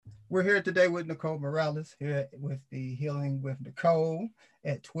We're here today with Nicole Morales, here with the Healing with Nicole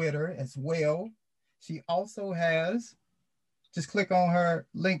at Twitter as well. She also has, just click on her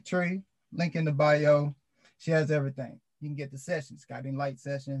link tree, link in the bio. She has everything. You can get the sessions, guiding light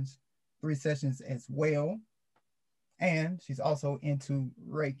sessions, 3 sessions as well. And she's also into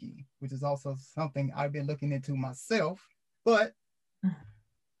Reiki, which is also something I've been looking into myself. But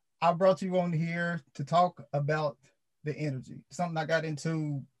I brought you on here to talk about the energy, something I got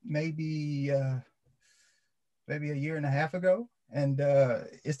into maybe a year and a half ago, and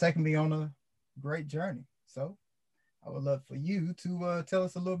it's taken me on a great journey. So I would love for you to tell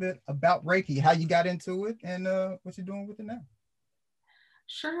us a little bit about Reiki, how you got into it, and what you're doing with it now.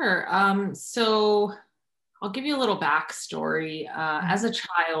 Sure. So I'll give you a little backstory. As a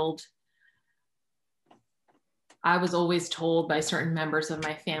child, I was always told by certain members of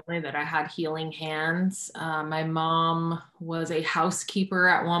my family that I had healing hands. My mom was a housekeeper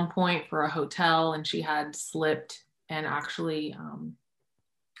at one point for a hotel, and she had slipped and actually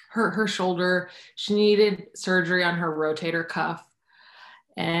hurt her shoulder. She needed surgery on her rotator cuff.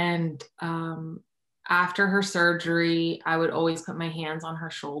 And after her surgery, I would always put my hands on her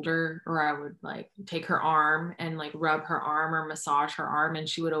shoulder, or I would like take her arm and like rub her arm or massage her arm. And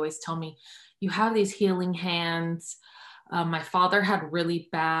she would always tell me, you have these healing hands. My father had really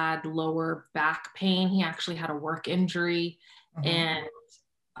bad lower back pain. He actually had a work injury. And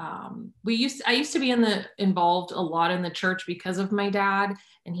I used to be involved a lot in the church because of my dad,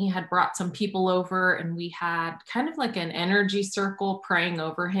 and he had brought some people over, and we had kind of like an energy circle praying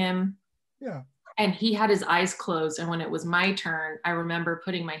over him. Yeah. And he had his eyes closed. And when it was my turn, I remember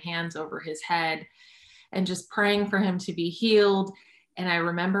putting my hands over his head and just praying for him to be healed. And I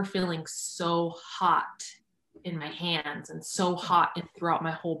remember feeling so hot in my hands and so hot throughout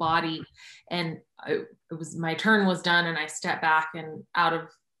my whole body. And my turn was done, and I stepped back and out of,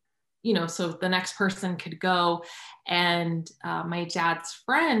 so the next person could go. And my dad's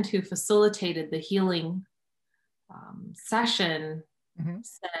friend who facilitated the healing session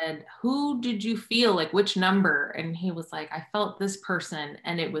said, who did you feel, like which number? And he was like, I felt this person,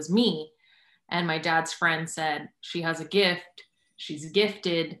 and it was me. And my dad's friend said, she has a gift, she's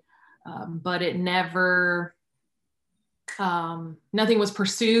gifted, but it never, nothing was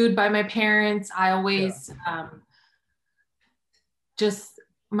pursued by my parents. I always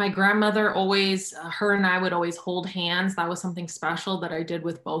my grandmother always, her and I would always hold hands. That was something special that I did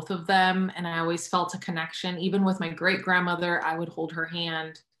with both of them. And I always felt a connection. Even with my great grandmother, I would hold her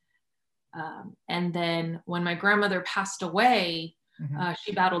hand. And then when my grandmother passed away,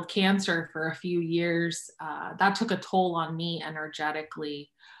 she battled cancer for a few years. That took a toll on me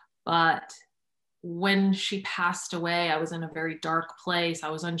energetically. But when she passed away, I was in a very dark place. I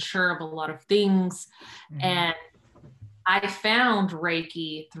was unsure of a lot of things. And I found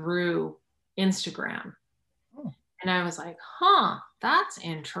Reiki through Instagram. And I was like, that's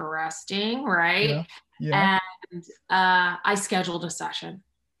interesting, right? Yeah. And I scheduled a session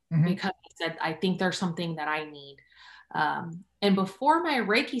because I said, I think there's something that I need. And before my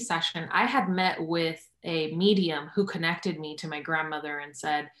Reiki session, I had met with a medium who connected me to my grandmother and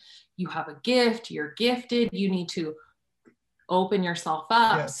said, you have a gift, you're gifted, you need to open yourself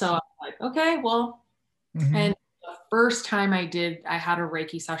up. Yes. So I'm like, okay, well, and the first time I had a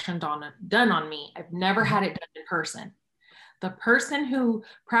Reiki session done on me. I've never had it done in person. The person who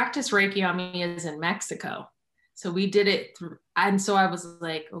practiced Reiki on me is in Mexico. So we did it and so I was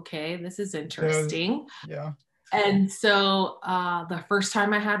like, okay, this is interesting. Yeah. And so the first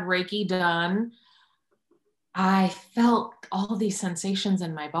time I had Reiki done, I felt all these sensations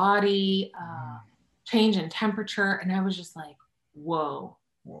in my body, change in temperature. And I was just like, whoa,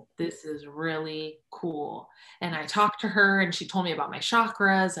 this is really cool. And I talked to her, and she told me about my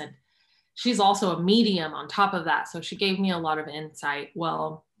chakras, and she's also a medium on top of that. So she gave me a lot of insight.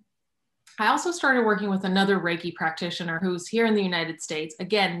 Well, I also started working with another Reiki practitioner who's here in the United States,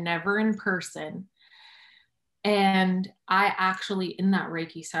 again, never in person. And I actually, in that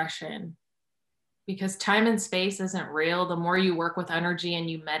Reiki session, because time and space isn't real, the more you work with energy and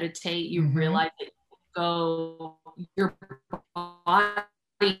you meditate, you realize that your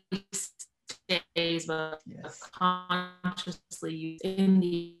body stays, but consciously in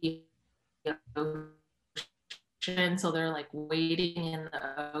the ocean. So they're like waiting in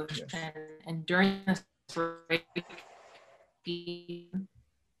the ocean. Yes. And during this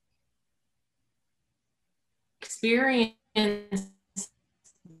experience,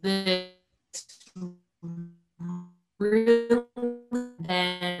 this really,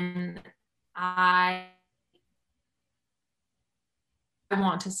 then I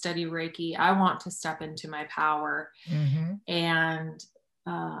want to study Reiki. I want to step into my power. And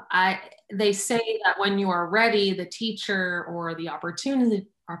They say that when you are ready, the teacher or the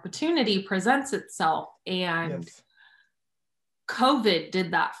opportunity presents itself, and Yes. COVID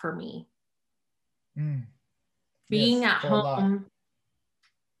did that for me. Being Yes, at for a lot. home,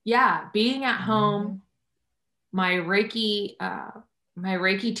 being at home, my Reiki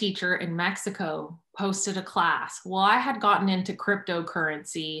teacher in Mexico posted a class. Well, I had gotten into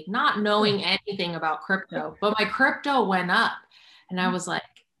cryptocurrency, not knowing anything about crypto, but my crypto went up, and I was like,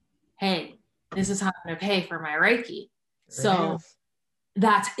 hey, this is how I'm going to pay for my Reiki. There it So is.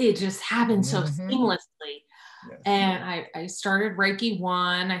 it just happened so seamlessly. Yes. And I started Reiki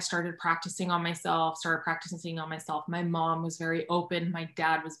 1. I started practicing on myself. My mom was very open. My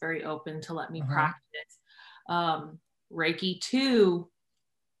dad was very open to let me practice. Reiki 2,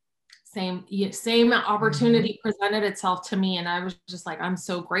 same opportunity presented itself to me. And I was just like, I'm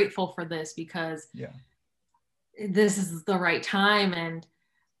so grateful for this, because this is the right time. And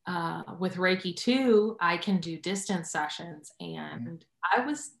with Reiki 2, I can do distance sessions. And I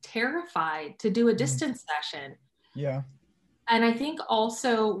was terrified to do a distance session. Yeah. And I think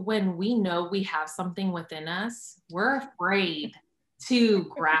also when we know we have something within us, we're afraid to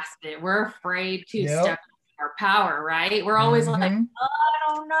grasp it. We're afraid to step into our power, right? We're always like, oh,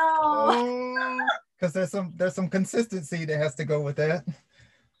 I don't know. Because there's some consistency that has to go with that.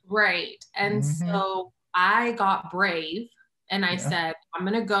 Right. And so I got brave, and I said, I'm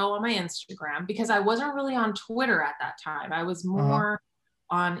going to go on my Instagram, because I wasn't really on Twitter at that time. I was more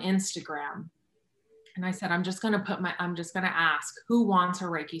on Instagram. And I said, I'm just going to ask who wants a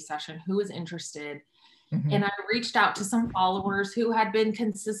Reiki session, who is interested. And I reached out to some followers who had been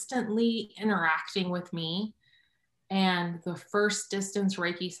consistently interacting with me. And the first distance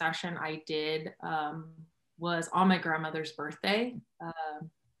Reiki session I did was on my grandmother's birthday.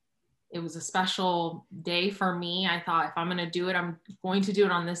 It was a special day for me. I thought, if I'm going to do it, I'm going to do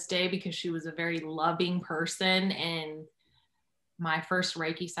it on this day, because she was a very loving person. And my first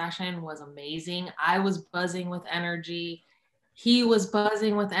Reiki session was amazing. I was buzzing with energy. He was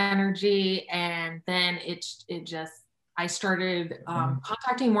buzzing with energy. And then I started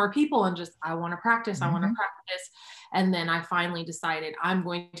contacting more people, and just, I want to practice. And then I finally decided, I'm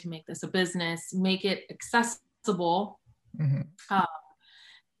going to make this a business, make it accessible.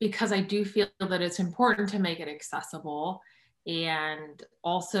 Because I do feel that it's important to make it accessible, and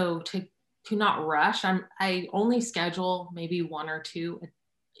also to not rush. I only schedule maybe 1 or 2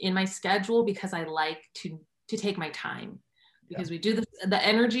 in my schedule, because I like to take my time, because we do the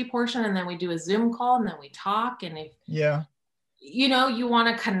energy portion, and then we do a Zoom call, and then we talk. And if you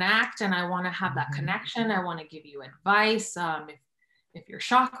want to connect, and I want to have that connection, I want to give you advice. If your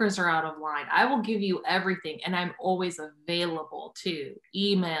chakras are out of line, I will give you everything. And I'm always available to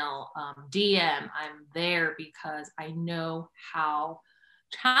email, DM. I'm there, because I know how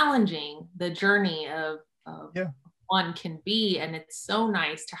challenging the journey of one can be. And it's so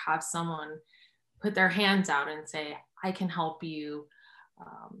nice to have someone put their hands out and say, I can help you.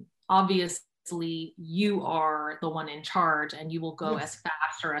 Obviously, you are the one in charge, and you will go as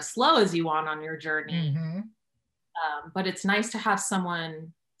fast or as slow as you want on your journey. But it's nice to have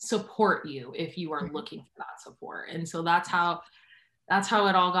someone support you if you are looking for that support. And so that's how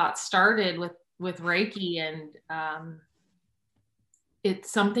it all got started with Reiki. And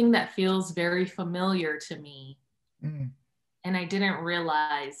it's something that feels very familiar to me. And I didn't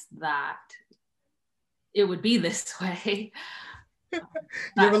realize that it would be this way. You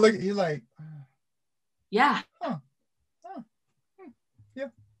ever look, you're like, yeah.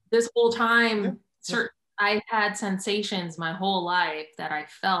 This whole time, I had sensations my whole life that I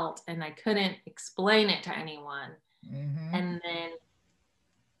felt, and I couldn't explain it to anyone. And then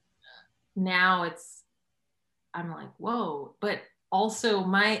now I'm like, whoa. But also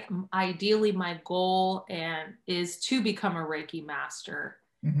ideally my goal is to become a Reiki master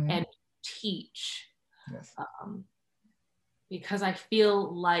and teach. Because I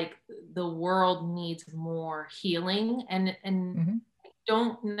feel like the world needs more healing, and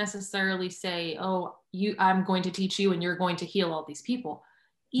don't necessarily say, oh, I'm going to teach you and you're going to heal all these people.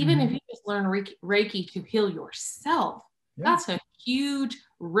 Even if you just learn Reiki to heal yourself, that's a huge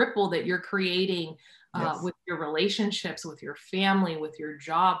ripple that you're creating with your relationships, with your family, with your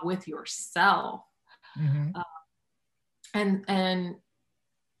job, with yourself. And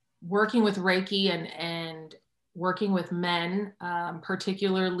working with Reiki and working with men,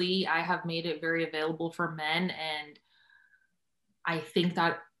 particularly, I have made it very available for men. And I think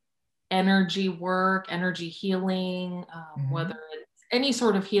that energy work, energy healing, whether it's any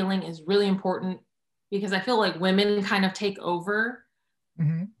sort of healing, is really important, because I feel like women kind of take over,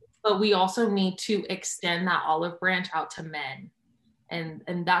 but we also need to extend that olive branch out to men.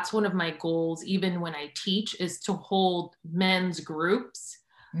 And that's one of my goals, even when I teach, is to hold men's groups,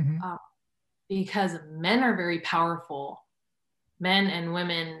 uh, because men are very powerful. Men and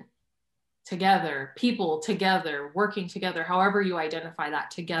women together, people together, working together, however you identify that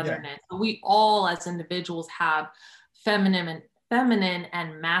togetherness. Yeah. We all as individuals have feminine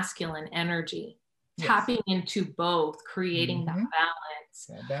and masculine energy. Yes. Tapping into both, creating that balance.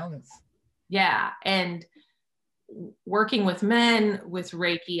 That balance. Yeah. And working with men with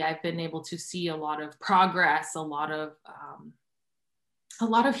Reiki, I've been able to see a lot of progress, a lot of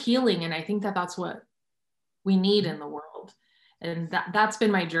healing. And I think that that's what we need in the world. And that's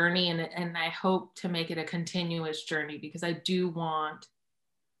been my journey. And I hope to make it a continuous journey, because I do want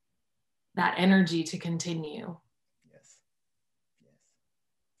that energy to continue. Yes.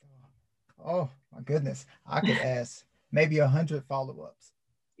 Oh my goodness. I could ask maybe 100 follow-ups.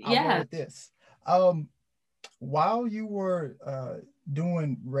 I'll go with this. While you were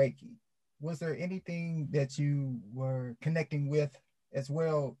doing Reiki, was there anything that you were connecting with as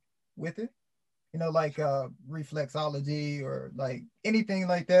well with it? You know, like reflexology or like anything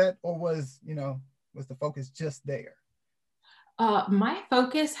like that? Or was the focus just there? My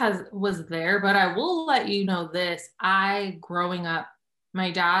focus was there, but I will let you know this. Growing up,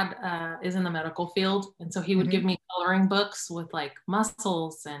 my dad is in the medical field. And so he would give me coloring books with like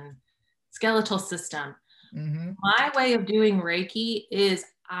muscles and skeletal system. My way of doing Reiki is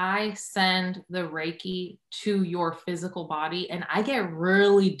I send the Reiki to your physical body, and I get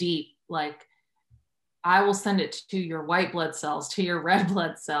really deep. Like, I will send it to your white blood cells, to your red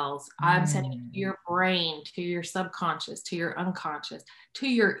blood cells. I'm sending it to your brain, to your subconscious, to your unconscious, to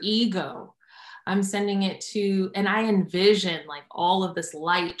your ego. I'm sending it to, and I envision like all of this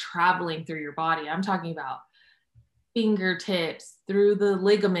light traveling through your body. I'm talking about fingertips, through the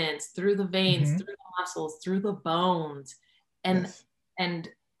ligaments, through the veins, through the muscles, through the bones. And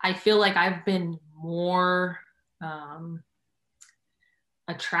I feel like I've been more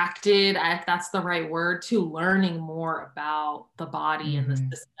attracted, if that's the right word, to learning more about the body and the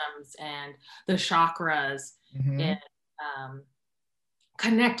systems and the chakras and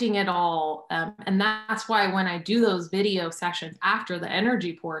connecting it all. And that's why when I do those video sessions after the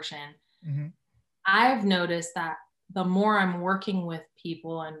energy portion, I've noticed that the more I'm working with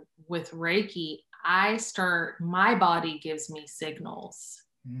people and with Reiki, my body gives me signals.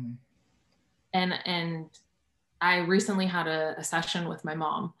 And I recently had a session with my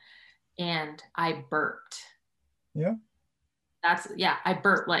mom, and I burped. Yeah. I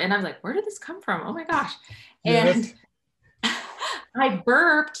burped. And I was like, where did this come from? Oh my gosh. Yes. And I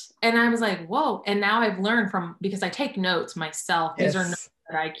burped, and I was like, whoa. And now I've learned because I take notes myself. Yes. These are notes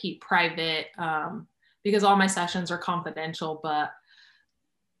that I keep private, because all my sessions are confidential, but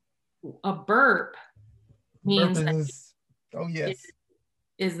a burp means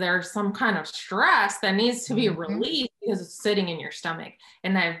is there some kind of stress that needs to be released because it's sitting in your stomach.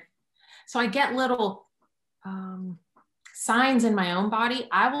 And so I get little signs in my own body.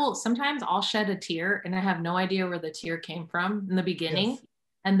 Sometimes I'll shed a tear and I have no idea where the tear came from in the beginning. Yes.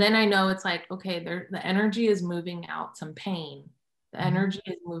 And then I know it's like, okay, the energy is moving out some pain. The energy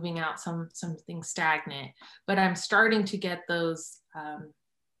is moving out something stagnant, but I'm starting to get those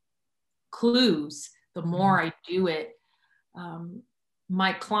clues the more I do it.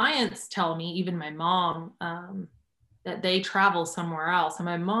 My clients tell me, even my mom, that they travel somewhere else. And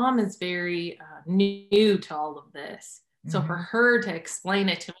my mom is very new to all of this. So for her to explain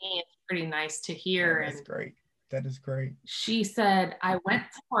it to me, it's pretty nice to hear. Oh, that's great. That is great. She said, I went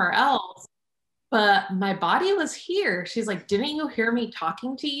somewhere else, but my body was here. She's like, didn't you hear me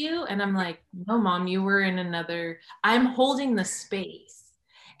talking to you? And I'm like, no, Mom, you were in I'm holding the space.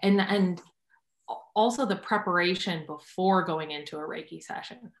 And also the preparation before going into a Reiki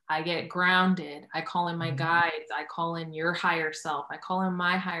session. I get grounded. I call in my guides. I call in your higher self. I call in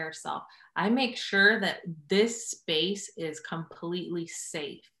my higher self. I make sure that this space is completely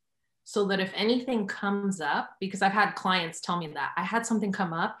safe, so that if anything comes up, because I've had clients tell me that I had something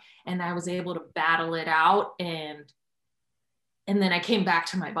come up and I was able to battle it out, and then I came back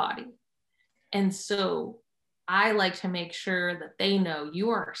to my body. And so I like to make sure that they know you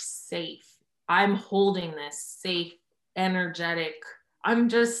are safe. I'm holding this safe, energetic. I'm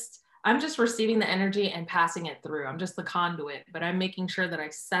just receiving the energy and passing it through. I'm just the conduit, but I'm making sure that I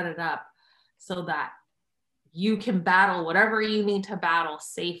set it up so that you can battle whatever you need to battle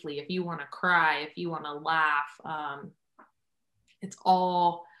safely. If you want to cry, if you want to laugh, it's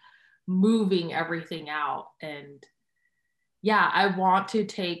all moving everything out. And yeah, I want to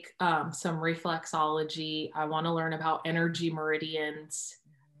take some reflexology. I want to learn about energy meridians.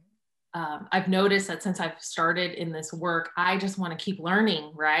 I've noticed that since I've started in this work, I just want to keep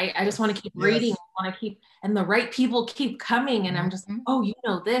learning, right? I just want to keep reading, Yes. I want to keep, and the right people keep coming. And I'm just, Mm-hmm. oh, you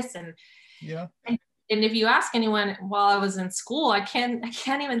know this. Yeah. And if you ask anyone while I was in school, I can't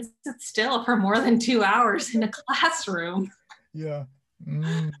even sit still for more than 2 hours in a classroom. Yeah.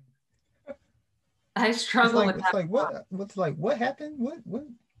 Mm. I struggle with It's that. like what happened? What?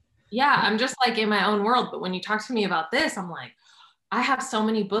 Yeah, What? I'm just like in my own world. But when you talk to me about this, I'm like, I have so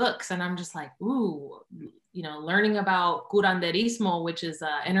many books, and I'm just like, ooh, learning about curanderismo, which is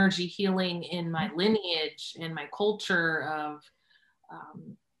energy healing in my lineage, in my culture of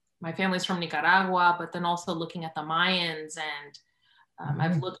um, my family's from Nicaragua, but then also looking at the Mayans, and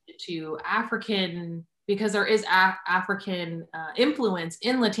I've Mm-hmm. looked into African, because there is African influence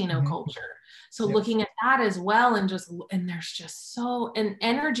in Latino Mm-hmm. culture. So Yes. looking at that as well, and there's just and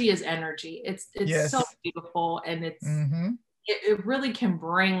energy is energy. It's so Yes. beautiful, and Mm-hmm. it really can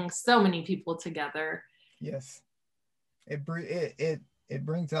bring so many people together. Yes. It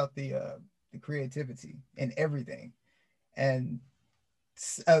brings out the creativity in everything, and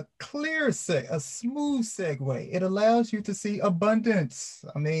a smooth segue. It allows you to see abundance.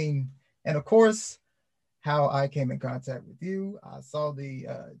 I mean, and of course, how I came in contact with you, I saw the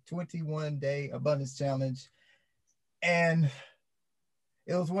 21-day abundance challenge, and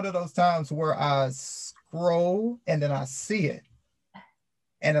it was one of those times where I scroll and then I see it,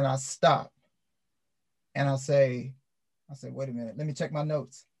 and then I stop and I say, wait a minute, let me check my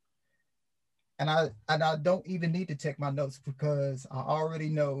notes. And I don't even need to check my notes because I already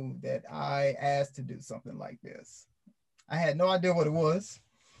know that I asked to do something like this. I had no idea what it was.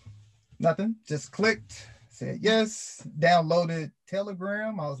 Nothing. Just clicked, said yes, downloaded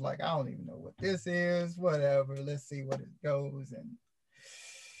Telegram. I was like, I don't even know what this is. Whatever. Let's see what it goes. And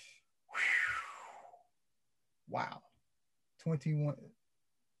wow. 21.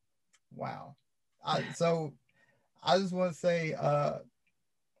 Wow. So I just want to say,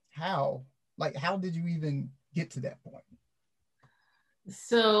 how? Like, how did you even get to that point?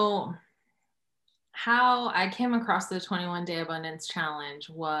 So how I came across the 21-day abundance challenge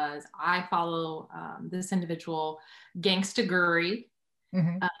was I follow this individual, Gangsta Guri.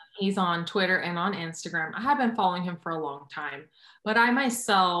 Mm-hmm. He's on Twitter and on Instagram. I have been following him for a long time, but I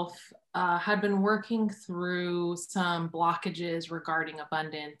myself had been working through some blockages regarding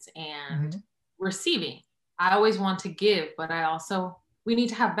abundance and Mm-hmm. receiving. I always want to give, but we need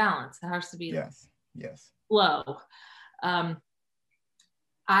to have balance. It has to be Yes. Yes. flow. Um,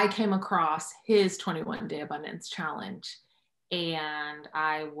 I came across his 21-day abundance challenge, and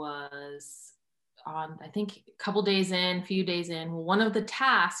I was on, I think, a couple days in, few days in. One of the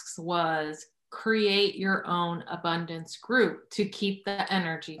tasks was create your own abundance group to keep the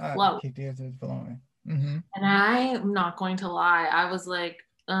energy flowing. Keep the answers flowing. Mm-hmm. And I'm not going to lie, I was like,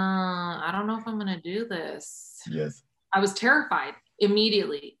 I don't know if I'm going to do this. Yes. I was terrified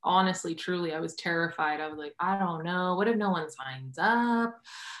immediately. Honestly, truly, I was terrified. I was like, I don't know. What if no one signs up?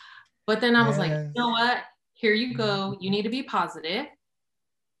 But then I was like, Yes. you know what? Here you Mm-hmm. go. You need to be positive.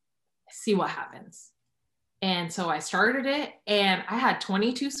 See what happens. And so I started it, and I had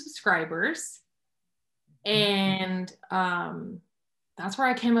 22 subscribers. And that's where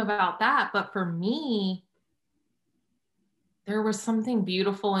I came about that. But for me, there was something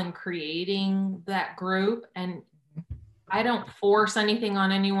beautiful in creating that group. And I don't force anything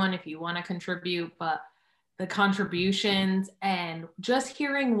on anyone if you want to contribute, but the contributions and just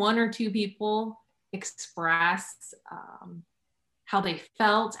hearing one or two people express how they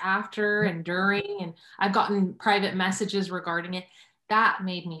felt after and during, and I've gotten private messages regarding it, that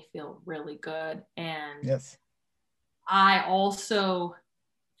made me feel really good. And Yes. I also,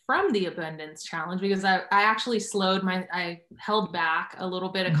 from the abundance challenge, because I actually I held back a little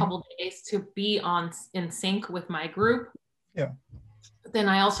bit, a Mm-hmm. couple days to be in sync with my group. Yeah. But then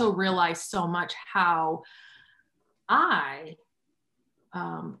I also realized so much how I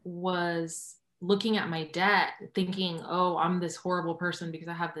was looking at my debt, thinking, oh, I'm this horrible person because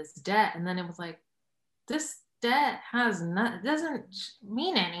I have this debt. And then it was like, this debt doesn't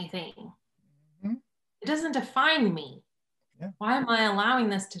mean anything. Mm-hmm. It doesn't define me. Yeah. Why am I allowing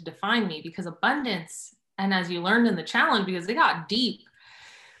this to define me? Because abundance, and as you learned in the challenge, because it got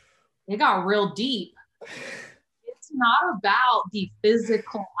real deep. It's not about the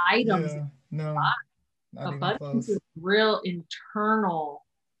physical items. Yeah. No, not even Abundance close. is real internal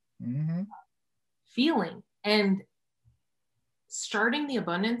Mm-hmm. feeling. And starting the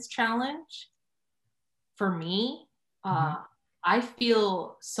abundance challenge for me, Mm-hmm. I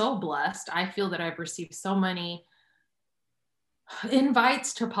feel so blessed. I feel that I've received so many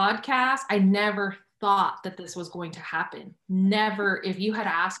invites to podcasts. I never thought that this was going to happen. Never, if you had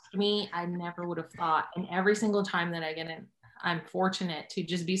asked me, I never would have thought. And every single time that I get in, I'm fortunate to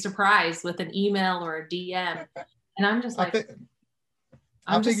just be surprised with an email or a DM. And I'm just like, I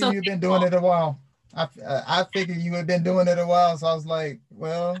I'm just figured so you've been thankful. doing it a while. I figured you had been doing it a while. So I was like,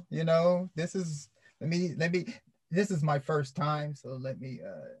 well, this is, this is my first time. So let me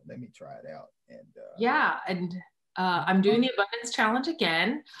try it out. And Yeah. And I'm doing the abundance challenge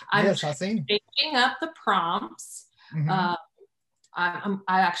again. I'm yes, I seen. changing up the prompts. Mm-hmm. I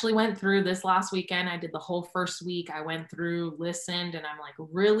actually went through this last weekend. I did the whole first week. I went through, listened, and I'm like,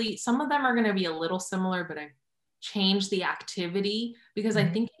 really, some of them are going to be a little similar, but I've changed the activity because I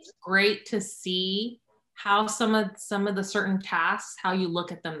think it's great to see how some of the certain tasks, how you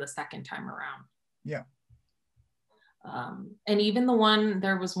look at them the second time around. Yeah. And even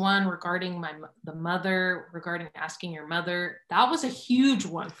there was one regarding the mother, regarding asking your mother. That was a huge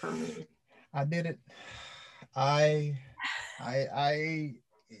one for me. I did it.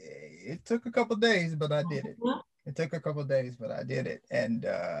 It took a couple days, but I did it. It took a couple days, but I did it. And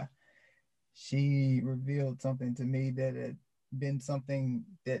she revealed something to me that had been something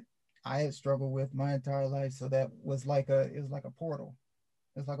that I had struggled with my entire life. So that was it was like a portal.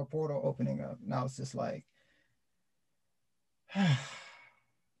 It was like a portal opening up. And I was just like, I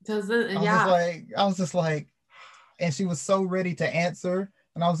was just like, and she was so ready to answer.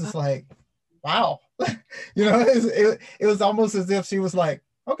 And I was just like, wow. It was almost as if she was like,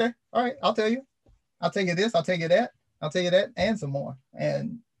 okay, all right, I'll tell you this, I'll tell you that, and some more.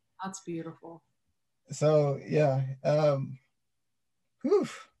 And that's beautiful. So yeah, whew.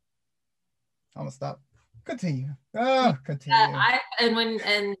 I'm gonna stop. Continue. Continue.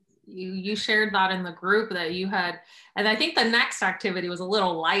 And you shared that in the group that you had, and I think the next activity was a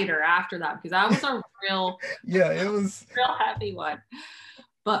little lighter after that because that was a real yeah, it was real heavy one.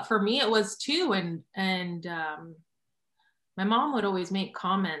 But for me, it was too. And my mom would always make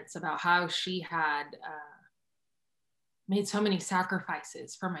comments about how she had made so many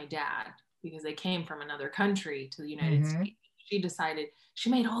sacrifices for my dad because they came from another country to the United States. She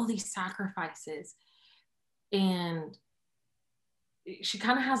made all these sacrifices, and she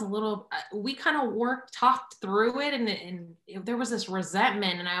kind of has a little, we kind of talked through it, and there was this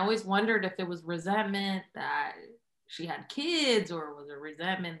resentment, and I always wondered if it was resentment that she had kids or was it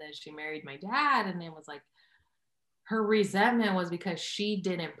resentment that she married my dad. And it was like her resentment was because she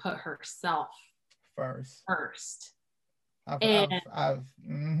didn't put herself first. And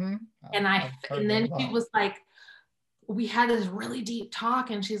then she was like, we had this really deep talk,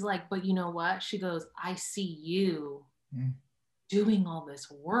 and she's like, but you know what? She goes, I see you doing all this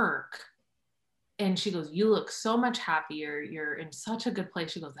work. And she goes, you look so much happier. You're in such a good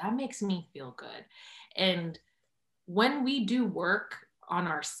place. She goes, that makes me feel good. And when we do work on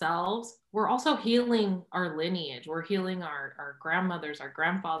ourselves, we're also healing our lineage. We're healing our grandmothers, our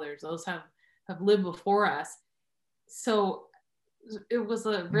grandfathers. Those have lived before us. So it was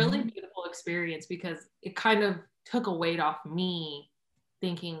a really beautiful experience because it kind of took a weight off me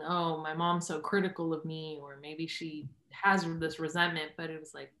thinking, oh, my mom's so critical of me, or maybe she has this resentment. But it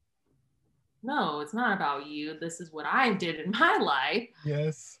was like, no, it's not about you. This is what I did in my life.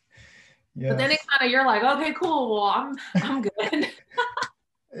 Yes. But then it kind of, you're like, okay, cool. Well, I'm good.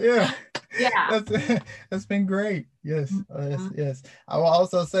 Yeah. Yeah. That's been great. Yes. Yes. I will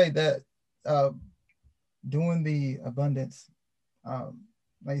also say that doing the abundance,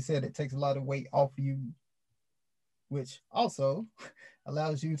 like you said, it takes a lot of weight off you, which also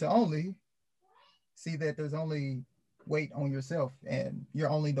allows you to only see that there's only weight on yourself, and you're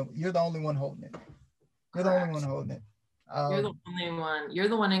the only one holding it. You're the only one holding it. You're the only one. You're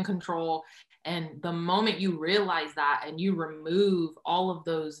the one in control. And the moment you realize that and you remove all of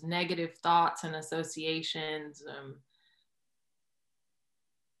those negative thoughts and associations,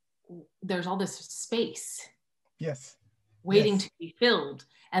 there's all this space. Yes. Waiting to be filled.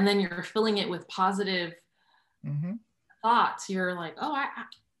 And then you're filling it with positive thoughts. You're like, oh,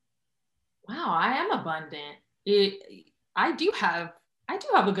 wow, I am abundant. I do have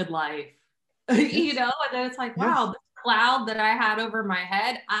a good life. You know, and then it's like, wow, this cloud that I had over my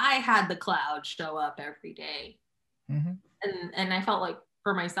head, I had the cloud show up every day. And I felt like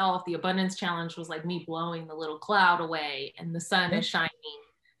for myself, the abundance challenge was like me blowing the little cloud away, and the sun is shining,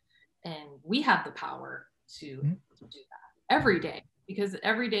 and we have the power to do that every day, because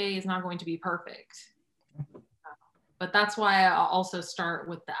every day is not going to be perfect. But that's why I also start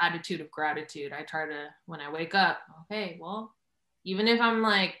with the attitude of gratitude. I try to, when I wake up, okay, well, even if I'm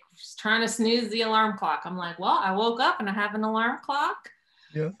like trying to snooze the alarm clock, I'm like, well, I woke up and I have an alarm clock.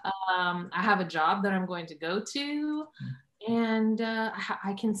 Yes. I have a job that I'm going to go to, and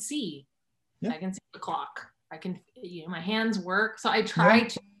I can see. Yeah. I can see the clock. I can, my hands work. So I try Yeah.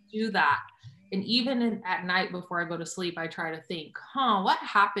 to do that. And even at night before I go to sleep, I try to think, what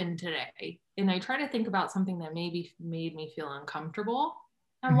happened today? And I try to think about something that maybe made me feel uncomfortable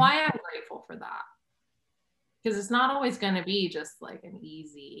and Mhm. why I'm grateful for that. Because it's not always going to be just like an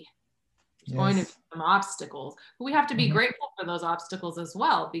easy, there's going to be Yes. some obstacles, but we have to be Mhm. grateful for those obstacles as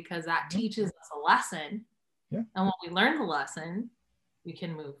well, because that Yeah. teaches us a lesson. Yeah. And when we learn the lesson, we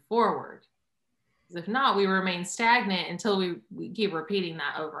can move forward. Because if not, we remain stagnant until we keep repeating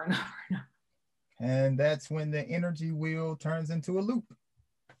that over and over and over. And that's when the energy wheel turns into a loop.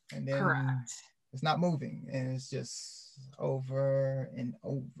 And then Correct. it's not moving and it's just over and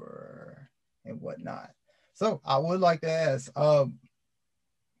over and whatnot. So I would like to ask,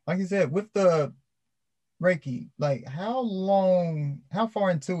 like you said, with the Reiki, like how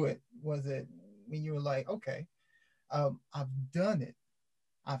far into it was it when you were like, okay, I've done it,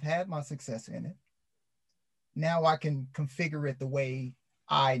 I've had my success in it. Now I can configure it the way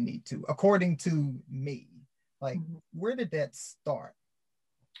I need to, according to me. Like, Mm-hmm. where did that start?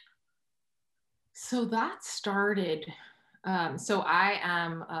 So that started. So I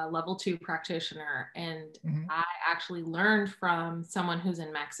am a level 2 practitioner, and Mm-hmm. I actually learned from someone who's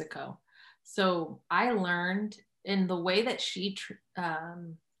in Mexico. So I learned in the way that she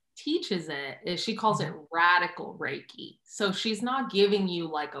teaches it is she calls it Mm-hmm. radical Reiki. So she's not giving you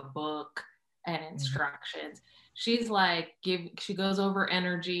like a book and Mm-hmm. instructions. She's like she goes over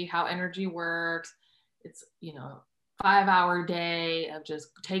energy, how energy works. It's 5-hour day of just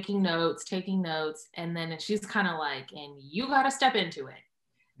taking notes. And then she's kind of like, and you got to step into it.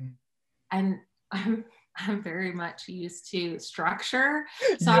 Mm-hmm. And I'm very much used to structure.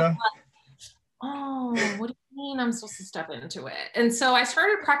 So I'm Yeah. like, oh, what do you mean I'm supposed to step into it? And so I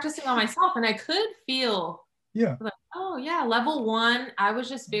started practicing on myself, and I could feel Yeah. like, oh yeah, level 1, I was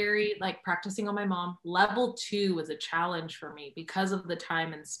just very like practicing on my mom. Level 2 was a challenge for me because of the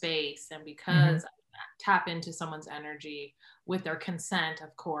time and space, and Mm-hmm. because I tap into someone's energy with their consent,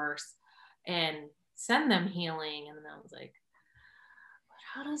 of course, and send them healing. And then I was like,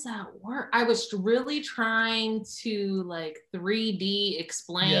 how does that work? I was really trying to like 3D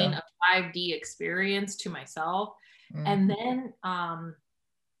explain Yeah. a 5D experience to myself. Mm-hmm. And then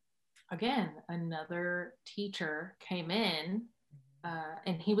again, another teacher came in,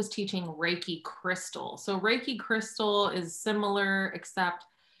 and he was teaching Reiki crystal. So Reiki crystal is similar, except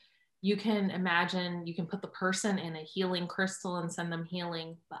you can imagine you can put the person in a healing crystal and send them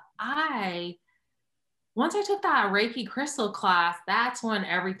healing. But once I took that Reiki crystal class, that's when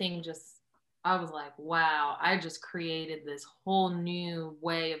everything I was like, wow, I just created this whole new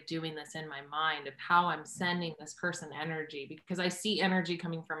way of doing this in my mind of how I'm sending this person energy, because I see energy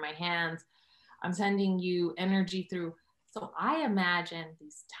coming from my hands. I'm sending you energy through. So I imagine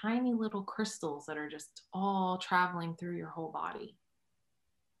these tiny little crystals that are just all traveling through your whole body.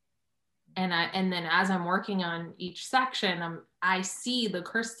 And then as I'm working on each section, I see the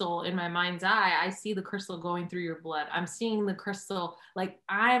crystal in my mind's eye. I see the crystal going through your blood. I'm seeing the crystal, like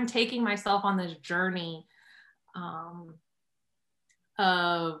I'm taking myself on this journey of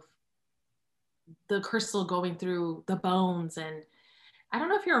the crystal going through the bones. And I don't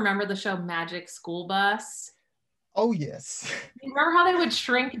know if you remember the show Magic School Bus. Oh yes. You remember how they would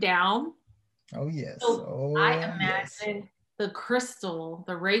shrink down? Oh yes. So I Oh yes. imagine the crystal,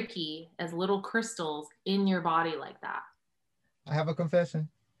 the Reiki, as little crystals in your body like that. I have a confession.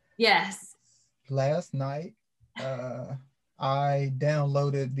 Yes. Last night, uh, I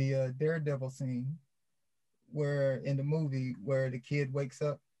downloaded the Daredevil scene where in the movie where the kid wakes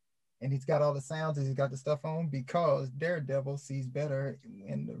up and he's got all the sounds and he's got the stuff on because Daredevil sees better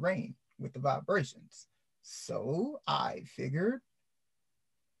in the rain with the vibrations. So I figured,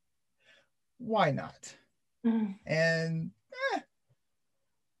 why not? Mm. And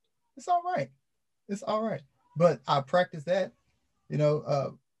it's all right. It's all right. But I practice that, you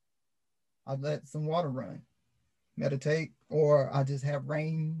know, I let some water run, meditate, or I just have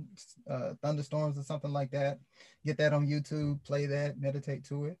rain, thunderstorms, or something like that. Get that on YouTube, play that, meditate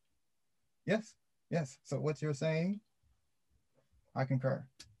to it. Yes, yes. So what you're saying, I concur.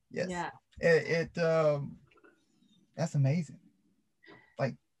 Yes, Yeah. it that's amazing.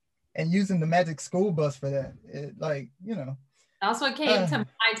 Like, and using the magic school bus for that, it like That's what came uh, to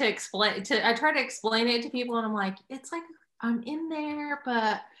mind to explain. I try to explain it to people, and I'm like, it's like I'm in there,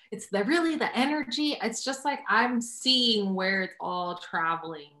 but it's really the energy. It's just like I'm seeing where it's all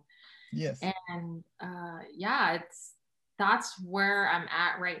traveling. yes. And yeah, that's where I'm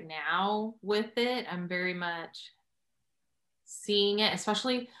at right now with it. I'm very much seeing it,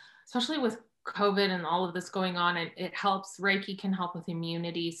 especially with COVID and all of this going on. It helps. Reiki can help with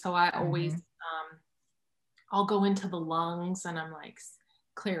immunity. So I always Mm-hmm. I'll go into the lungs and I'm like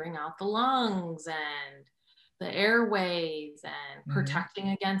clearing out the lungs and the airways and Mm-hmm. protecting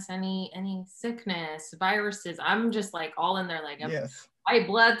against any sickness, viruses. I'm just like all in there, like Yes. white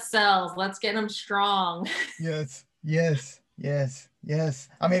blood cells. Let's get them strong. Yes. Yes. Yes. Yes.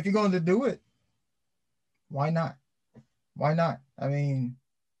 I mean, if you're going to do it, why not? Why not? I mean,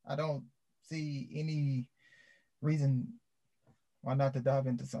 I don't see any reason why not to dive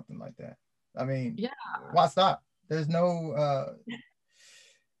into something like that. I mean, Yeah. why stop? There's no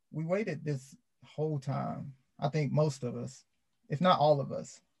we waited this whole time. I think most of us, if not all of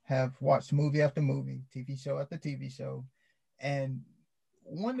us, have watched movie after movie, TV show after TV show, and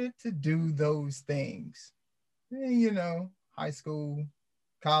wanted to do those things. You know, high school,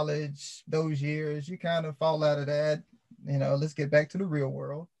 college, those years, you kind of fall out of that. You know, let's get back to the real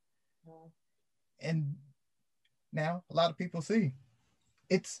world. And now a lot of people see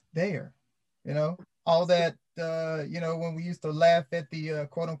it's there. You know, all that when we used to laugh at the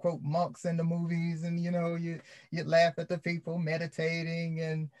quote unquote monks in the movies, and you'd laugh at the people meditating,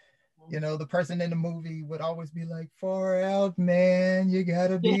 and the person in the movie would always be like, far out, man, you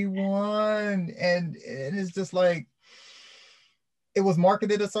gotta be one. And it's just like it was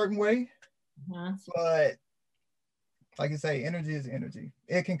marketed a certain way, but like I say, energy is energy.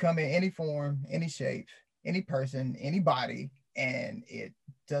 It can come in any form, any shape, any person, any body, and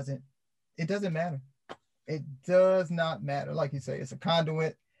doesn't it doesn't matter. It does not matter. Like you say, it's a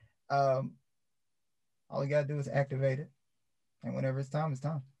conduit. Um, all you gotta do is activate it, and whenever it's time, it's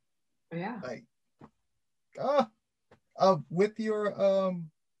time. Yeah. Like, with your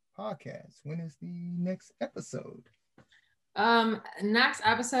podcast, when is the next episode? Next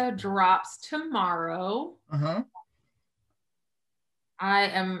episode drops tomorrow. Uh-huh.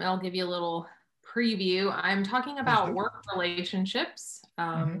 I'll give you a little preview. I'm talking about work relationships.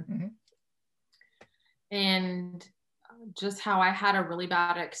 And just how I had a really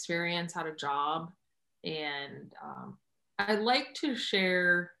bad experience at a job. And I like to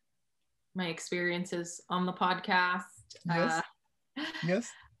share my experiences on the podcast. Yes.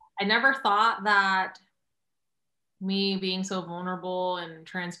 Yes. I never thought that me being so vulnerable and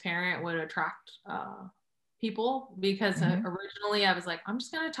transparent would attract people, because originally I was like, I'm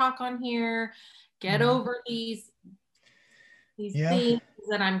just going to talk on here, get over these things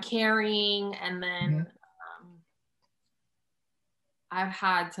that I'm carrying. And then I've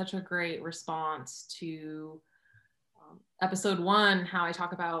had such a great response to episode 1, how I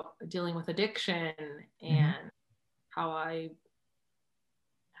talk about dealing with addiction and how I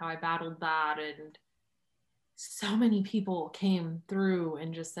battled that. And so many people came through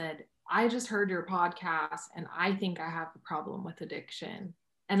and just said, I just heard your podcast and I think I have a problem with addiction.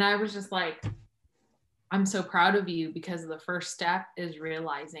 And I was just like, I'm so proud of you, because the first step is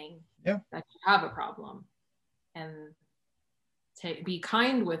realizing that you have a problem, and be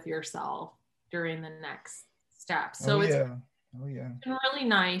kind with yourself during the next step. So it's been really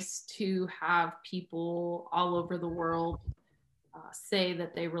nice to have people all over the world say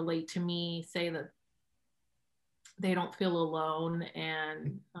that they relate to me, say that they don't feel alone.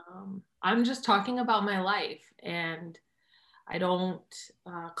 And I'm just talking about my life, and I don't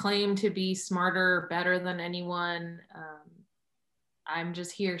claim to be smarter, better than anyone. I'm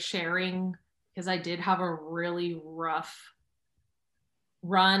just here sharing, because I did have a really rough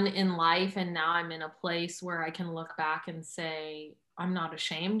run in life, and now I'm in a place where I can look back and say, I'm not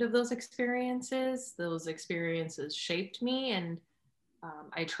ashamed of those experiences. Those experiences shaped me, and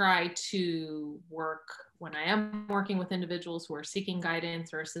I try to work, when I am working with individuals who are seeking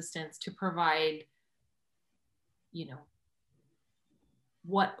guidance or assistance, to provide,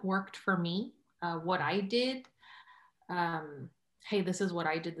 what worked for me, what I did. Hey, this is what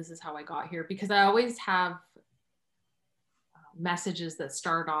I did. This is how I got here. Because I always have messages that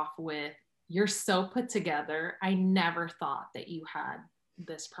start off with, you're so put together. I never thought that you had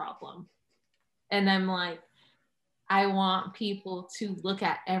this problem. And I'm like, I want people to look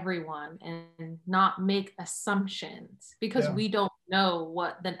at everyone and not make assumptions, because we don't know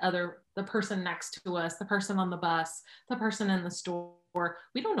what the person next to us, the person on the bus, the person in the store,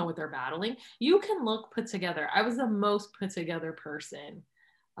 we don't know what they're battling. You can look put together. I was the most put together person.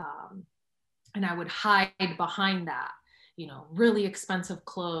 And I would hide behind that, really expensive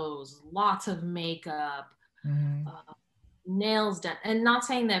clothes, lots of makeup, nails done. And not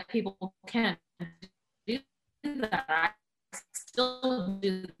saying that people can't do that. I still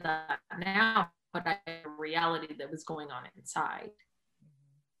do that now, but I had a reality that was going on inside.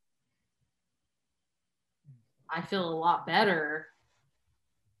 I feel a lot better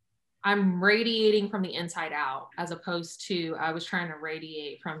I'm radiating from the inside out, as opposed to I was trying to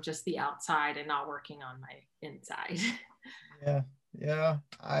radiate from just the outside and not working on my inside. Yeah, yeah.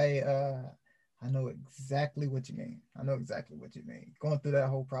 I know exactly what you mean. I know exactly what you mean. Going through that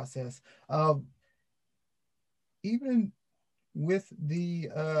whole process. Even with the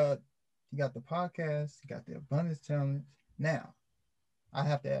you got the podcast, you got the abundance challenge. Now, I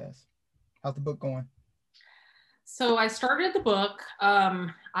have to ask, how's the book going? So I started the book.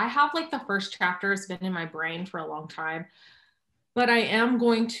 I have like the first chapter has been in my brain for a long time, but I am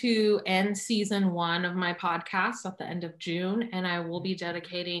going to end season 1 of my podcast at the end of June, and I will be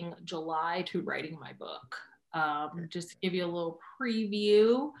dedicating July to writing my book. Just to give you a little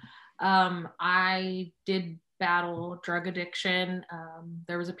preview, I did battle drug addiction.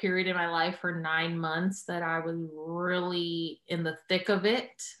 There was a period in my life for 9 months that I was really in the thick of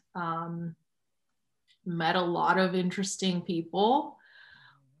it. Met a lot of interesting people,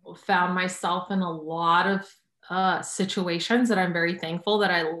 found myself in a lot of situations that I'm very thankful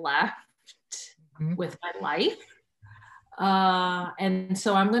that I left Mhm. with my life. And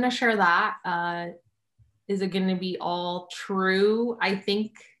so I'm going to share that. Is it going to be all true? I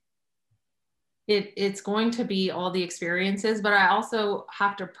think it's going to be all the experiences, but I also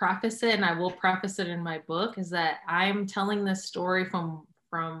have to preface it, and I will preface it in my book, is that I'm telling this story from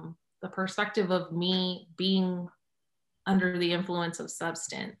the perspective of me being under the influence of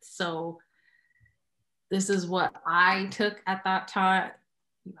substance. So this is what I took at that time.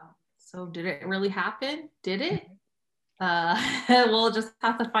 So did it really happen? Did it? We'll just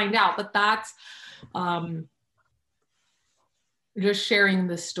have to find out. But that's just sharing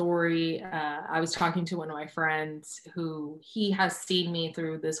the story. I was talking to one of my friends who he has seen me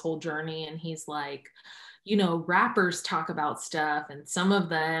through this whole journey, and he's like, rappers talk about stuff and some of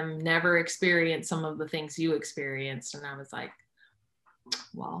them never experience some of the things you experienced. And I was like,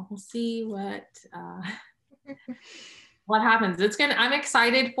 well, we'll see what happens. I'm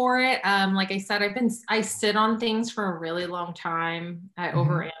excited for it. Like I said, I sit on things for a really long time. I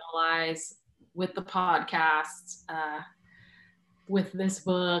overanalyze with the podcast, with this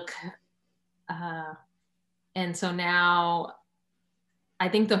book. And so now I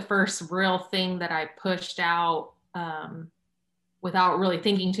think the first real thing that I pushed out, without really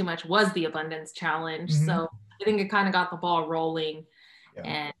thinking too much, was the abundance challenge. So I think it kind of got the ball rolling. Yeah.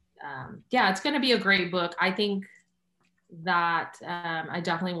 And it's going to be a great book. I think that I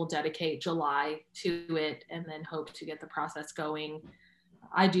definitely will dedicate July to it, and then hope to get the process going.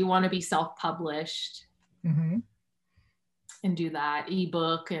 I do want to be self-published and do that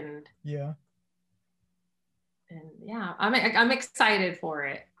ebook, and I'm excited for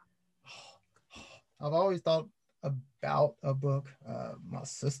it. I've always thought about a book. My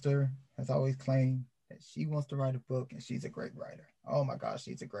sister has always claimed that she wants to write a book, and she's a great writer. Oh my gosh,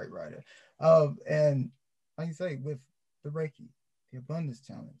 she's a great writer. And like you say, with the Reiki, the abundance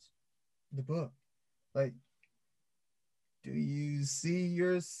challenge, the book, like, do you see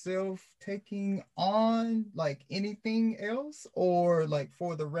yourself taking on like anything else, or like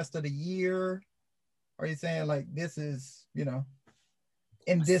for the rest of the year? Are you saying like this is,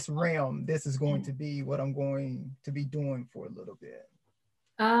 in this realm, this is going to be what I'm going to be doing for a little bit?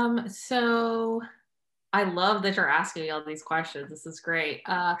 So I love that you're asking me all these questions. This is great.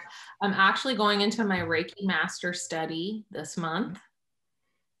 I'm actually going into my Reiki master study this month.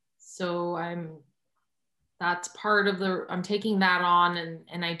 So that's part of I'm taking that on,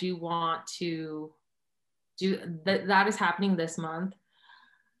 and I do want to do that. That is happening this month.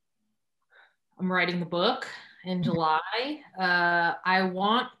 I'm writing the book in July. I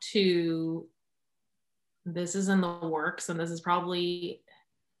want to, this is in the works, and this is probably,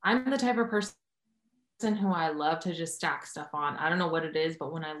 I'm the type of person who I love to just stack stuff on. I don't know what it is,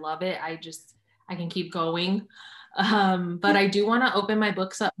 but when I love it, I can keep going. But I do want to open my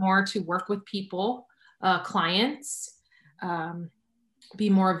books up more to work with people, clients,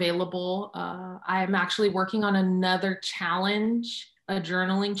 be more available. I'm actually working on another challenge, a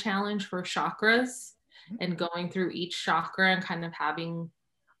journaling challenge for chakras, and going through each chakra and kind of having,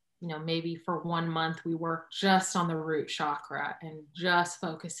 maybe for 1 month we work just on the root chakra and just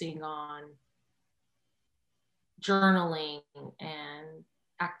focusing on journaling and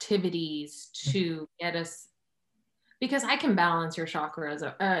activities to get us, because I can balance your chakras.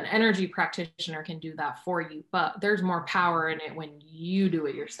 An energy practitioner can do that for you, but there's more power in it when you do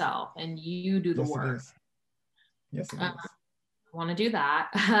it yourself and you do the work. Yes, it is. I want to do that.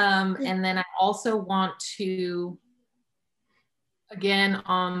 And then I also want to, again,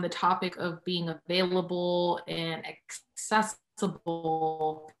 on the topic of being available and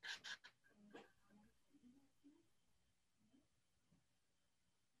accessible,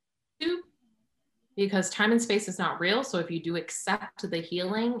 because time and space is not real. So if you do accept the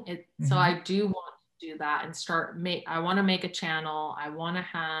healing, so Mm-hmm. I do want to do that and I want to make a channel. I want to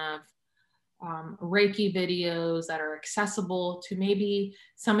have Reiki videos that are accessible to maybe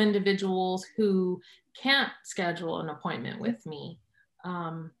some individuals who can't schedule an appointment with me,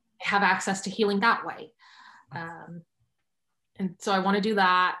 have access to healing that way. And so I want to do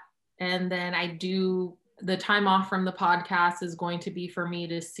that. And then the time off from the podcast is going to be for me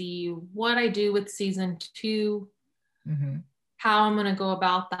to see what I do with season 2, Mm-hmm. how I'm going to go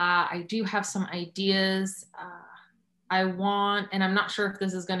about that. I do have some ideas. And I'm not sure if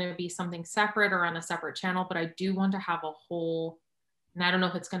this is going to be something separate or on a separate channel, but I do want to have and I don't know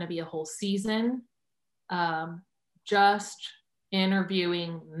if it's going to be a whole season, just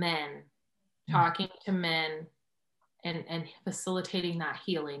interviewing men, talking to men, and facilitating that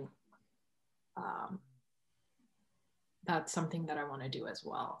healing. That's something that I want to do as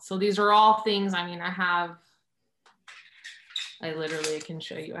well. So these are all things, I mean, I can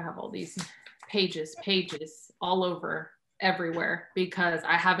show you, I have all these pages all over everywhere, because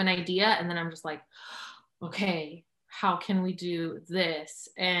I have an idea and then I'm just like, okay, how can we do this?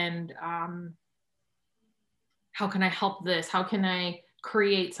 And how can I help this? How can I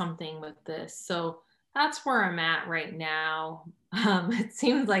create something with this? So that's where I'm at right now. It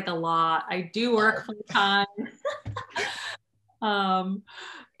seems like a lot. I do work full time. And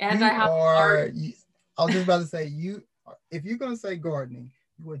I have I was just about to say, if you're going to say gardening,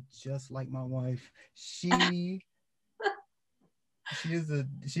 you are just like my wife. She's a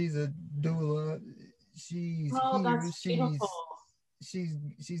doula. She's here. That's beautiful.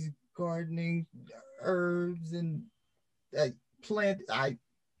 She's gardening herbs and plant.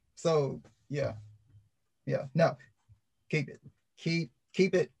 So yeah. No, keep it. Keep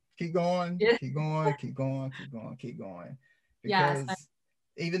it. Keep going. Yeah. Keep going. Keep going. Keep going. Keep going. Yes. Because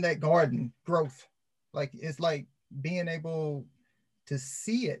even that garden growth, like it's like being able to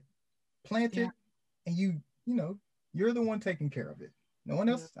see it planted, and you're the one taking care of it. No one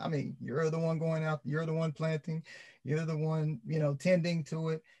else. I mean, you're the one going out, you're the one planting, you're the one, tending to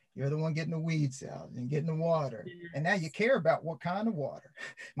it, you're the one getting the weeds out and getting the water. And now you care about what kind of water.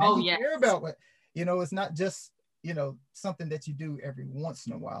 Now you care about what, it's not just, something that you do every once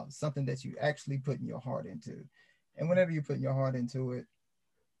in a while. It's something that you actually put in your heart into. And whenever you put your heart into it,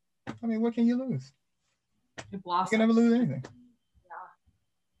 I mean, what can you lose? You can never lose anything.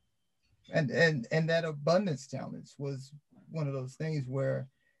 And that abundance challenge was one of those things where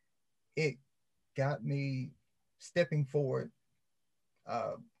it got me stepping forward,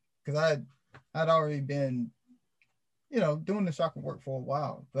 because I'd already been doing the chakra work for a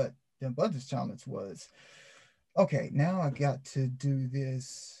while, but the abundance challenge was, okay, now I got to do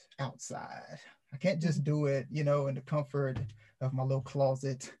this outside. I can't just do it in the comfort of my little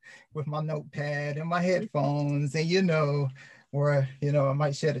closet with my notepad and my headphones, and where I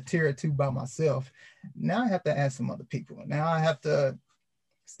might shed a tear or two by myself. Now I have to ask some other people. Now I have to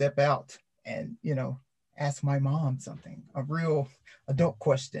step out and ask my mom something, a real adult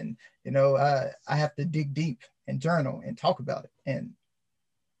question. I have to dig deep and journal and talk about it. And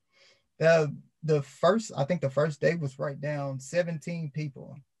the first day was write down 17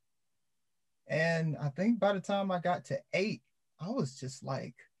 people, and I think by the time I got to 8, I was just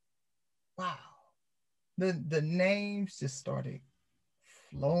like, wow. The names just started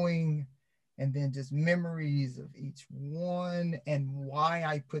flowing, and then just memories of each one and why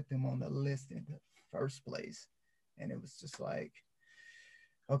I put them on the list in the first place. And it was just like,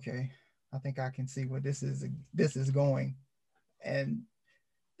 okay, I think I can see where this is going. And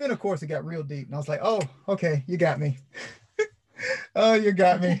then of course it got real deep, and I was like, oh, okay, you got me. Oh, you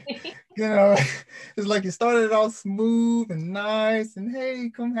got me. It's like you started it all smooth and nice, and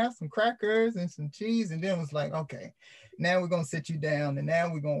hey, come have some crackers and some cheese, and then it was like, okay, now we're gonna sit you down, and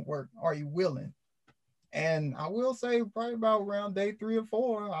now we're gonna work. Are you willing? And I will say, probably about around day 3 or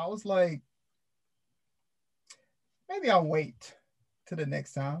 4, I was like, maybe I'll wait to the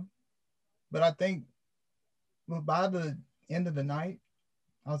next time. But I think, well, by the end of the night,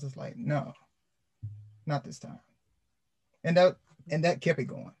 I was just like, no, not this time. And that kept it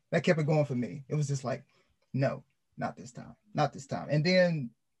going. That kept it going for me. It was just like, no, not this time, not this time. And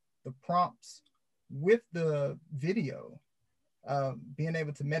then the prompts with the video, being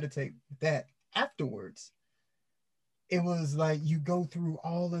able to meditate with that afterwards, it was like you go through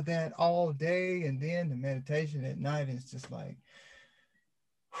all of that all day, and then the meditation at night, and it's just like,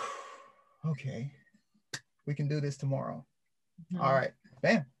 okay, we can do this tomorrow. All right,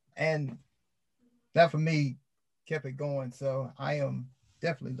 bam. And that for me kept it going. So I am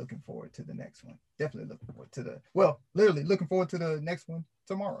definitely looking forward to the next one. Definitely looking forward to literally looking forward to the next one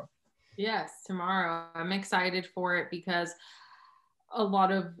tomorrow. Yes, tomorrow. I'm excited for it because a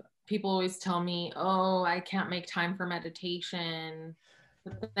lot of people always tell me, oh, I can't make time for meditation.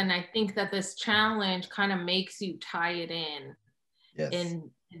 But then I think that this challenge kind of makes you tie it in, Yes. and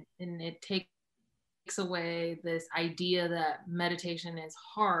and it takes away this idea that meditation is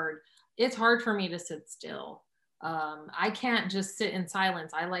hard. It's hard for me to sit still. I can't just sit in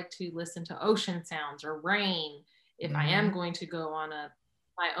silence. I like to listen to ocean sounds or rain if I am Mm-hmm. going to go on a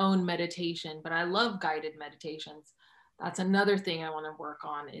my own meditation. But I love guided meditations. That's another thing I want to work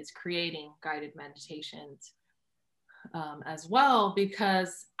on is creating guided meditations as well,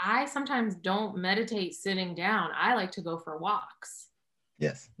 because I sometimes don't meditate sitting down. I like to go for walks,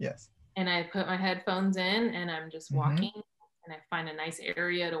 Yes. Yes. and I put my headphones in and I'm just Mm-hmm. walking, and I find a nice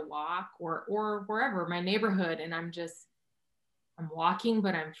area to walk, or wherever, my neighborhood, and I'm walking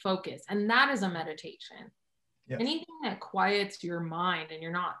but I'm focused. And that is a meditation. Yes. Anything that quiets your mind and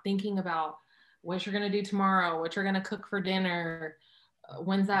you're not thinking about what you're going to do tomorrow, what you're going to cook for dinner,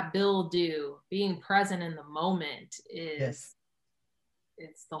 when's that bill due, being present in the moment Yes. is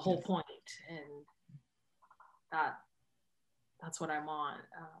it's the whole Yes. point. And that that's what I want.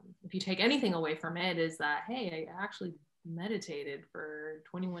 If you take anything away from it, is that, hey, I actually meditated for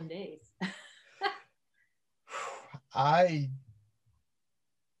 21 days. I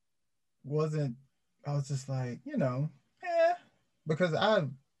wasn't, I was just like, because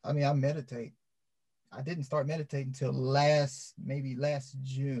I mean, I meditate. I didn't start meditating until maybe last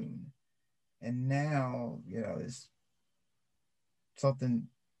June. And now, it's something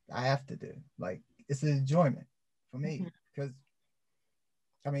I have to do. Like, it's an enjoyment for Mm-hmm. me. Because,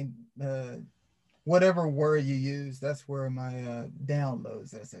 I mean, whatever word you use, that's where my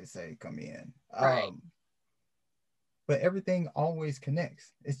downloads, as they say, come in. Right. But everything always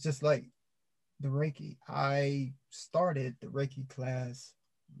connects. It's just like the Reiki. I started the Reiki class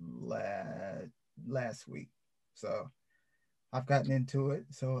last week. So I've gotten into it.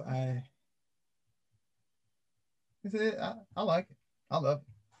 So I like it. I love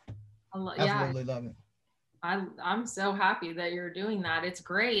it. Yeah, Absolutely love it. I'm so happy that you're doing that. It's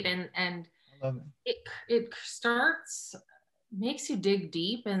great, and I love it. it starts makes you dig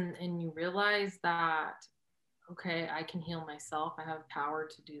deep, and you realize that, okay, I can heal myself. I have power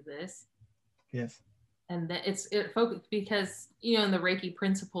to do this. Yes. And that it focus, because in the Reiki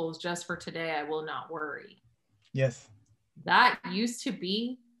principles, just for today I will not worry. Yes. That used to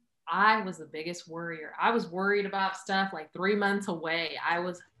be, I was the biggest worrier. I was worried about stuff like 3 months away. I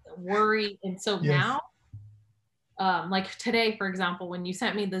was worried. And so Yes. now, like today, for example, when you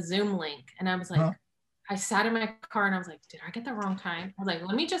sent me the Zoom link, and I was Huh? like, I sat in my car and I was like, did I get the wrong time? I was like,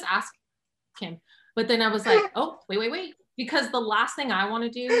 let me just ask him. But then I was like, oh, wait. Because the last thing I want to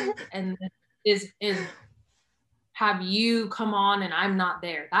do and is have you come on and I'm not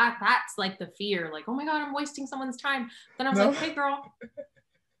there. That's like the fear, like, oh my God, I'm wasting someone's time. Then I was No. like, hey girl,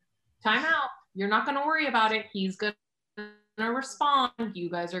 time out. You're not going to worry about it. He's going to respond. You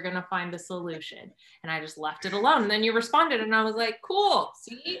guys are going to find a solution. And I just left it alone. And then you responded, and I was like, cool.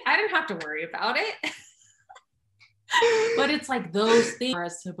 See, I didn't have to worry about it. But it's like those things for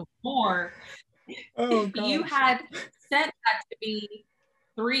us to before. Oh If you gosh. had sent that to me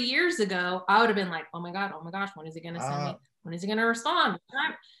 3 years ago, I would have been like, oh my God, oh my gosh, when is he going to send Uh, me? When is he going to respond?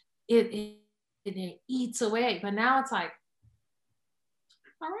 It eats away. But now it's like,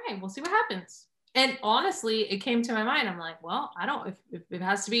 all right, we'll see what happens. And honestly, it came to my mind. I'm like, well, I don't, if it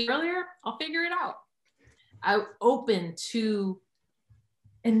has to be earlier, I'll figure it out. I'm open to,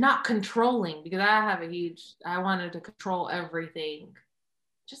 and not controlling, because I wanted to control everything.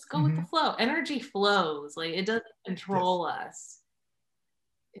 Just go with the mm-hmm. flow. Energy flows. Like, it doesn't Yes. control us.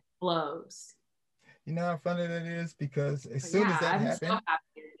 It flows. You know how funny that is? Because as But soon as yeah, that I'm so happened, happy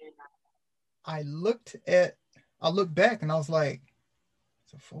you're doing that. I looked at, I looked back and I was like,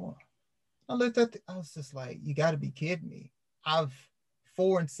 it's a four. I was just like, you got to be kidding me. I've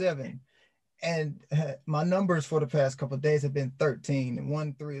 4 and 7. And my numbers for the past couple of days have been 13, and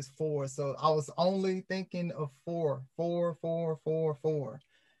 1, 3 is 4. So I was only thinking of 4, 4, 4, 4, 4.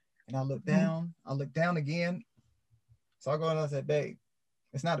 And I looked down again. So I go and I said, babe,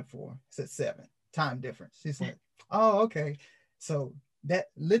 it's not at 4, it's at 7. Time difference. She's like, oh, okay. So that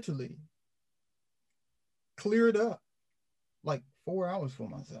literally cleared up like 4 hours for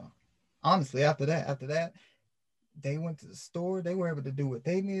myself. Honestly, after that, they went to the store. They were able to do what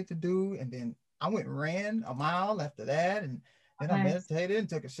they needed to do. And then I went and ran a mile after that. And then I Nice. meditated and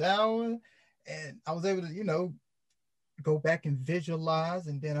took a shower. And I was able to, go back and visualize.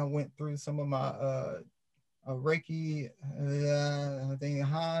 And then I went through some of my Reiki, I think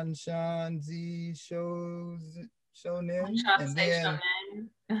Han Shan Z shows, Shonen. And Shansei then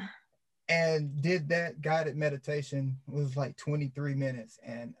Shonen. and did that guided meditation. It was like 23 minutes.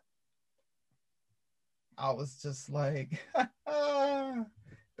 And I was just like, that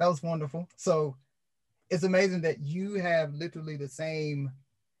was wonderful. So it's amazing that you have literally the same.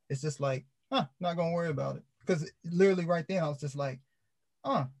 It's just like, not gonna worry about it. Because literally right then I was just like,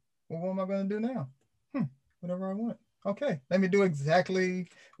 well, what am I gonna do now? Whatever I want. Okay, let me do exactly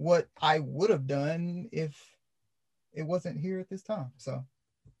what I would have done if it wasn't here at this time. So,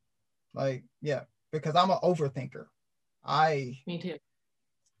 like, yeah, because I'm an overthinker. Me too.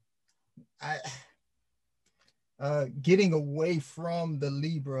 I getting away from the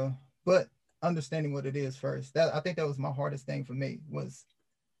Libra, but understanding what it is first. That I think that was my hardest thing for me was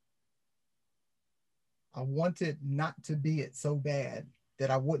I wanted not to be it so bad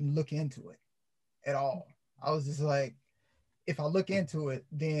that I wouldn't look into it at all. I was just like, if I look into it,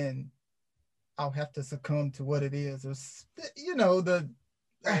 then I'll have to succumb to what it is, or the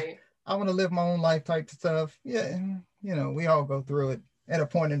Right. I want to live my own life type stuff. Yeah, we all go through it at a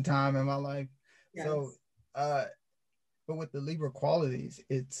point in time in my life. Yes. So, but with the Libra qualities,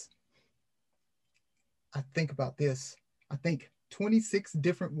 I think about this. I think 26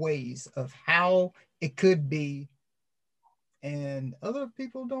 different ways of how it could be. And other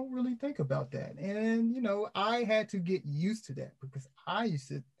people don't really think about that. And, I had to get used to that because I used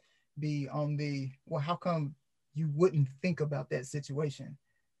to be on well, how come you wouldn't think about that situation?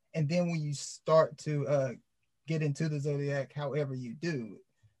 And then when you start to get into the zodiac, however you do,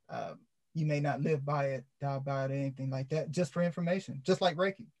 uh, you may not live by it, die by it, or anything like that, just for information, just like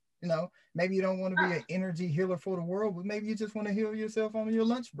Reiki. Maybe you don't want to be an energy healer for the world, but maybe you just want to heal yourself on your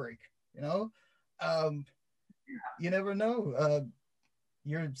lunch break. You never know.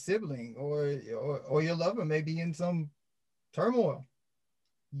 Your sibling or your lover may be in some turmoil.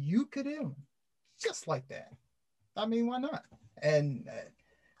 You could heal just like that. I mean, why not? And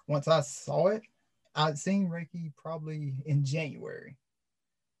once I saw it, I'd seen Reiki probably in January.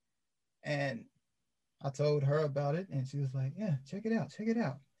 And I told her about it, and she was like, yeah, check it out, check it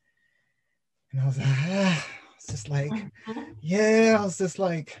out. And I was like, it's just like, yeah, I was just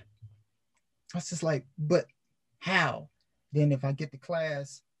like, but how? Then if I get to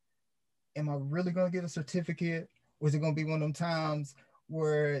class, am I really going to get a certificate? Or is it going to be one of them times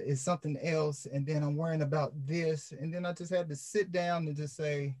where it's something else and then I'm worrying about this? And then I just had to sit down and just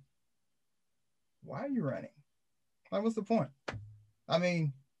say, why are you running? Like, what's the point? I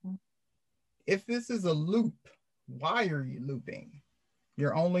mean, if this is a loop, why are you looping?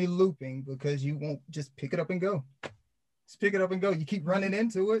 You're only looping because you won't just pick it up and go. Just pick it up and go. You keep running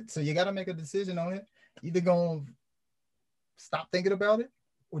into it. So you got to make a decision on it. Either going to stop thinking about it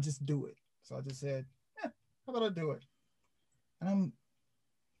or just do it. So I just said, how about I do it? And I'm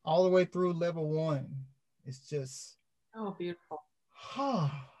all the way through level 1. It's just, beautiful.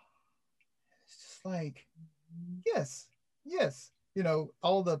 It's just like, yes.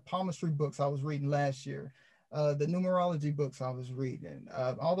 All the palmistry books I was reading last year, the numerology books I was reading,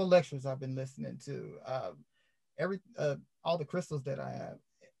 all the lectures I've been listening to, all the crystals that I have,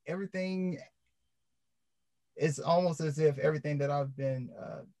 everything. It's almost as if everything that I've been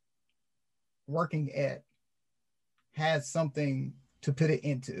working at has something to put it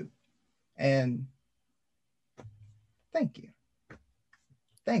into. And thank you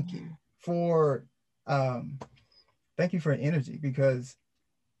for thank you for energy, because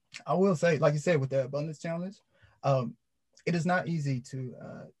I will say, like you said, with the abundance challenge, it is not easy to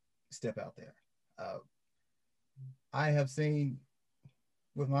step out there. I have seen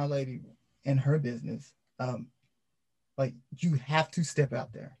with my lady in her business, like, you have to step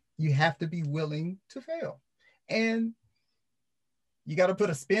out there. You have to be willing to fail, and you got to put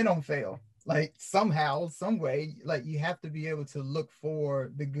a spin on fail. Like, somehow, some way, like, you have to be able to look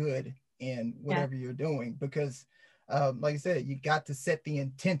for the good in whatever you're doing, because like I said, you got to set the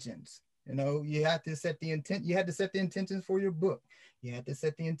intentions. You have to set the intent. You had to set the intentions for your book. You had to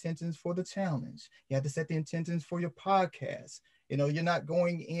set the intentions for the challenge. You had to set the intentions for your podcast. You're not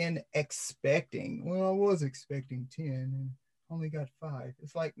going in expecting, well, I was expecting 10 and only got 5.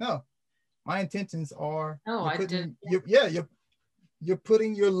 It's like, no, my intentions are, you're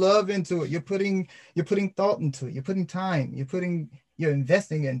putting your love into it. You're putting thought into it. You're putting time. You're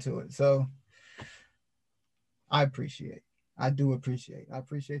investing into it. So I do appreciate. I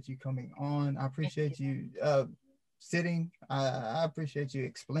appreciate you coming on. I appreciate you sitting. I appreciate you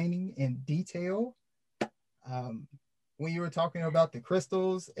explaining in detail. When you were talking about the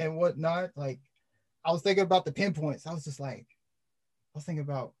crystals and whatnot, like, I was thinking about the pinpoints. I was thinking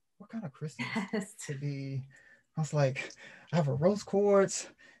about what kind of crystals to be. I was like, I have a rose quartz.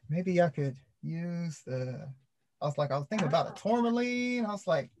 Maybe I could use I was thinking about a tourmaline. I was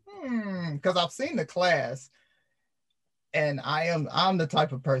like, Because I've seen the class, and I'm the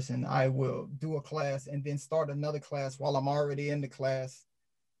type of person, I will do a class and then start another class while I'm already in the class.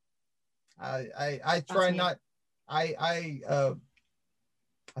 I That's try me. not I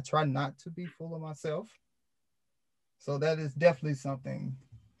try not to be full of myself. So that is definitely something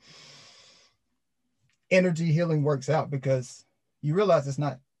energy healing works out, because you realize it's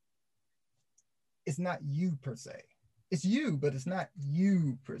not you per se. It's you, but it's not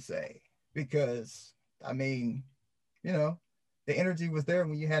you per se. Because I mean, you know, the energy was there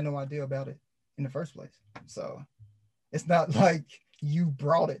when you had no idea about it in the first place. So it's not like you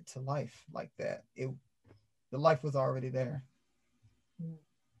brought it to life like that. The life was already there. It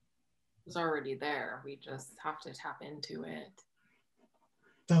was already there. We just have to tap into it.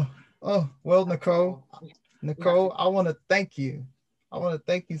 Oh, well, That's Nicole, all. We have to Nicole, do. I want to thank you. I want to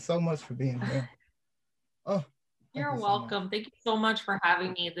thank you so much for being here. Oh, thank You're you so much. welcome. Thank you so much for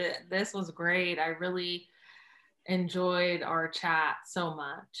having me. This was great. I really enjoyed our chat so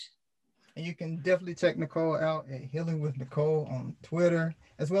much. And you can definitely check Nicole out at Healing with Nicole on Twitter,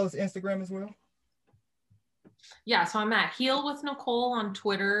 as well as Instagram as well. Yeah, so I'm at Heal with Nicole on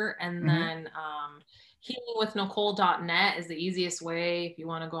Twitter, and Mm-hmm. then healingwithnicole.net is the easiest way if you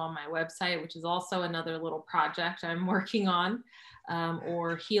want to go on my website, which is also another little project I'm working on,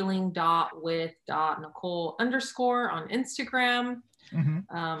 or healing.with.nicole _ on Instagram.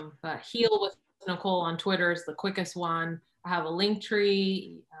 Mm-hmm. But Heal with Nicole on Twitter is the quickest one. I have a link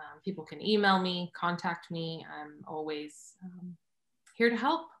tree. People can email me, contact me. I'm always here to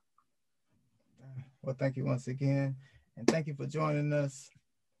help. Well, thank you once again. And thank you for joining us.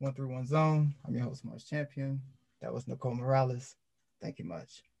 131 Zone. I'm your host, Mars Champion. That was Nicole Morales. Thank you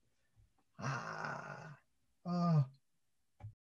much. Ah. Oh.